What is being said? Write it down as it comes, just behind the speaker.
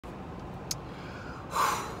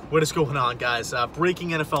What is going on, guys?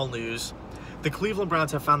 Breaking NFL news. The Cleveland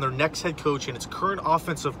Browns have found their next head coach and its current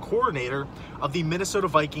offensive coordinator of the Minnesota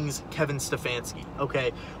Vikings, Kevin Stefanski.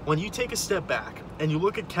 Okay, when you take a step back and you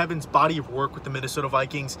look at Kevin's body of work with the Minnesota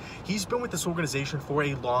Vikings, he's been with this organization for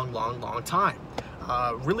a long time.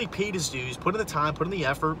 Really paid his dues, put in the time, put in the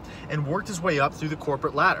effort, and worked his way up through the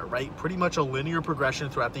corporate ladder, right? Pretty much a linear progression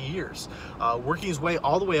throughout the years. Working his way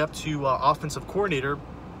all the way up to offensive coordinator,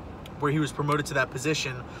 where he was promoted to that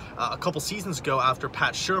position a couple seasons ago after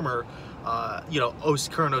Pat Shurmur,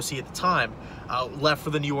 current OC at the time, left for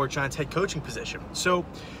the New York Giants head coaching position. So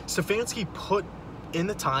Stefanski put in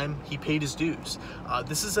the time, he paid his dues.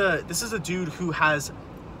 This is a dude who has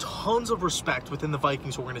tons of respect within the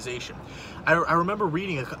Vikings organization. I remember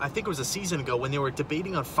reading, I think it was a season ago, when they were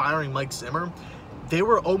debating on firing Mike Zimmer, they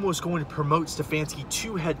were almost going to promote Stefanski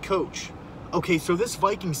to head coach. Okay, so this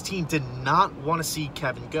Vikings team did not want to see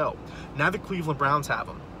Kevin go. Now the Cleveland Browns have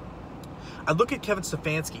him. I look at Kevin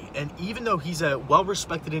Stefanski, and even though he's a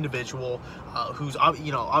well-respected individual who's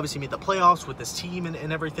obviously made the playoffs with this team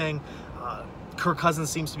and everything, Kirk Cousins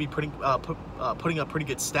seems to be putting up pretty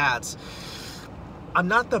good stats. I'm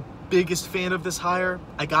not the biggest fan of this hire.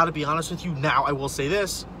 I got to be honest with you. Now, I will say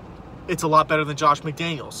this. It's a lot better than Josh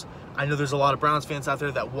McDaniels. I know there's a lot of Browns fans out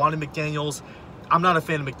there that wanted McDaniels. I'm not a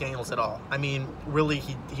fan of McDaniels at all. I mean, really,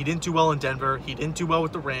 he didn't do well in Denver. He didn't do well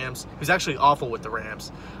with the Rams. He was actually awful with the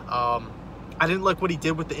Rams. I didn't like what he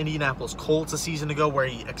did with the Indianapolis Colts a season ago, where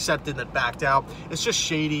he accepted and then backed out. It's just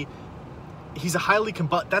shady. That's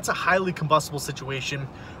a highly combustible situation,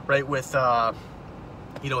 right? With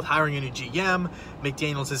with hiring a new GM.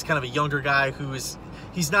 McDaniels is kind of a younger guy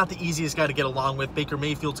he's not the easiest guy to get along with. Baker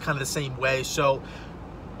Mayfield's kind of the same way. So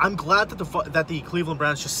I'm glad that the Cleveland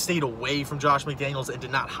Browns just stayed away from Josh McDaniels and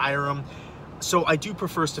did not hire him. So I do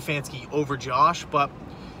prefer Stefanski over Josh, but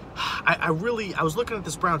I was looking at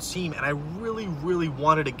this Browns team, and I really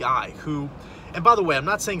wanted a guy who, and by the way, I'm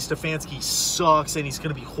not saying Stefanski sucks and he's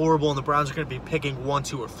going to be horrible and the Browns are going to be picking 1,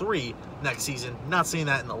 2, or 3 next season. Not saying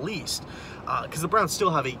that in the least, because the Browns still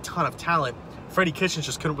have a ton of talent. Freddie Kitchens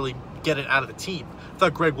just couldn't really get it out of the team. I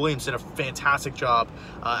thought Greg Williams did a fantastic job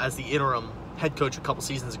as the interim head coach a couple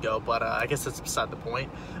seasons ago, but I guess that's beside the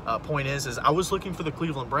point. Point is I was looking for the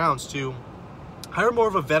Cleveland Browns to hire more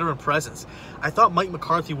of a veteran presence. I thought Mike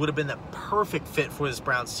McCarthy would have been the perfect fit for this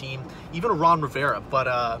Browns team, even Ron Rivera. But,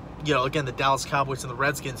 again, the Dallas Cowboys and the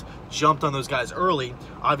Redskins jumped on those guys early.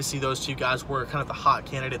 Obviously, those two guys were kind of the hot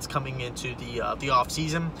candidates coming into the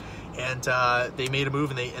offseason, and they made a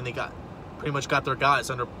move, and they pretty much got their guys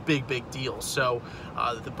under big deals. So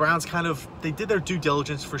the Browns they did their due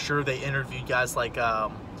diligence for sure. They interviewed guys like,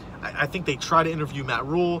 I think they tried to interview Matt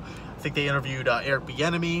Rule. I think they interviewed Eric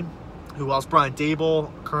Bieniemy. Who else? Brian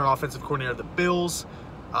Dable, current offensive coordinator of the Bills.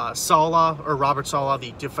 Robert Saleh,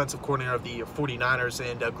 the defensive coordinator of the 49ers,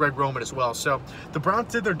 and Greg Roman as well. So the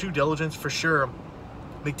Browns did their due diligence for sure.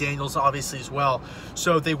 McDaniels obviously as well.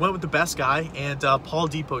 So they went with the best guy, and Paul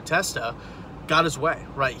DePodesta got his way,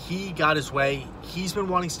 right? He got his way. He's been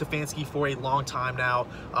wanting Stefanski for a long time now.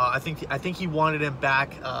 I think he wanted him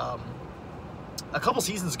back a couple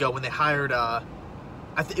seasons ago when they hired,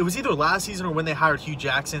 it was either last season or when they hired Hugh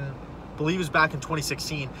Jackson. I believe it was back in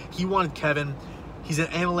 2016. He wanted Kevin. He's an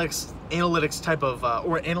analytics type of,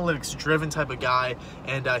 or analytics-driven type of guy,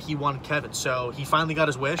 and he wanted Kevin. So he finally got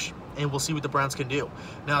his wish, and we'll see what the Browns can do.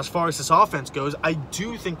 Now, as far as this offense goes, I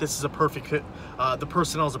do think this is a perfect fit. The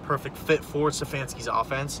personnel is a perfect fit for Stefanski's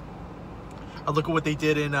offense. I look at what they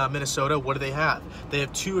did in Minnesota. What do they have? They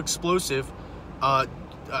have two explosive,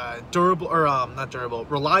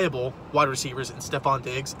 reliable wide receivers in Stephon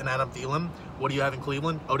Diggs and Adam Thielen. What do you have in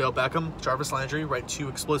Cleveland? Odell Beckham, Jarvis Landry, right? Two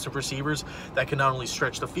explosive receivers that can not only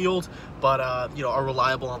stretch the field, but are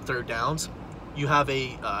reliable on third downs. You have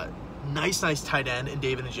a nice tight end in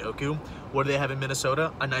David Njoku. What do they have in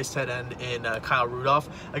Minnesota? A nice tight end in Kyle Rudolph,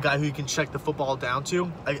 a guy who you can check the football down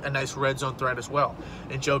to, a nice red zone threat as well.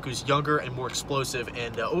 Njoku's younger and more explosive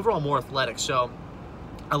and overall more athletic. So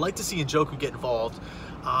I like to see Njoku get involved.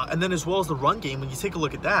 And then as well as the run game, when you take a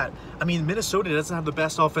look at that, I mean, Minnesota doesn't have the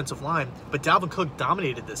best offensive line, but Dalvin Cook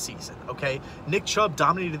dominated this season, okay? Nick Chubb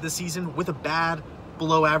dominated this season with a bad,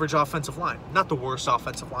 below-average offensive line. Not the worst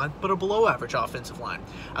offensive line, but a below-average offensive line.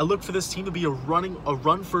 I look for this team to be a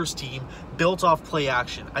run-first team built off play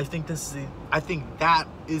action. I think that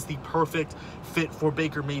is the perfect fit for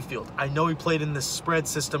Baker Mayfield. I know he played in this spread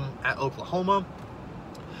system at Oklahoma,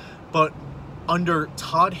 but under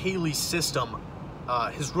Todd Haley's system,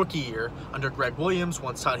 his rookie year under Greg Williams,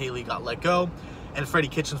 once Todd Haley got let go, and Freddie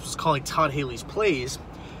Kitchens was calling Todd Haley's plays,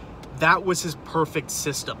 that was his perfect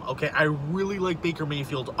system, okay? I really like Baker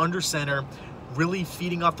Mayfield under center, really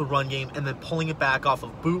feeding off the run game and then pulling it back off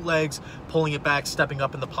of bootlegs, pulling it back, stepping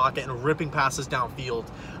up in the pocket, and ripping passes downfield.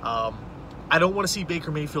 I don't want to see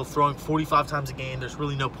Baker Mayfield throwing 45 times a game. There's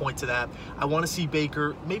really no point to that. I want to see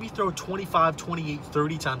Baker maybe throw 25, 28,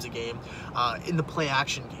 30 times a game in the play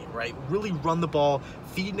action game, right? Really run the ball,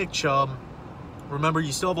 feed Nick Chubb. Remember,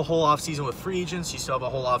 you still have a whole offseason with free agents. You still have a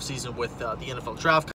whole offseason with the NFL draft.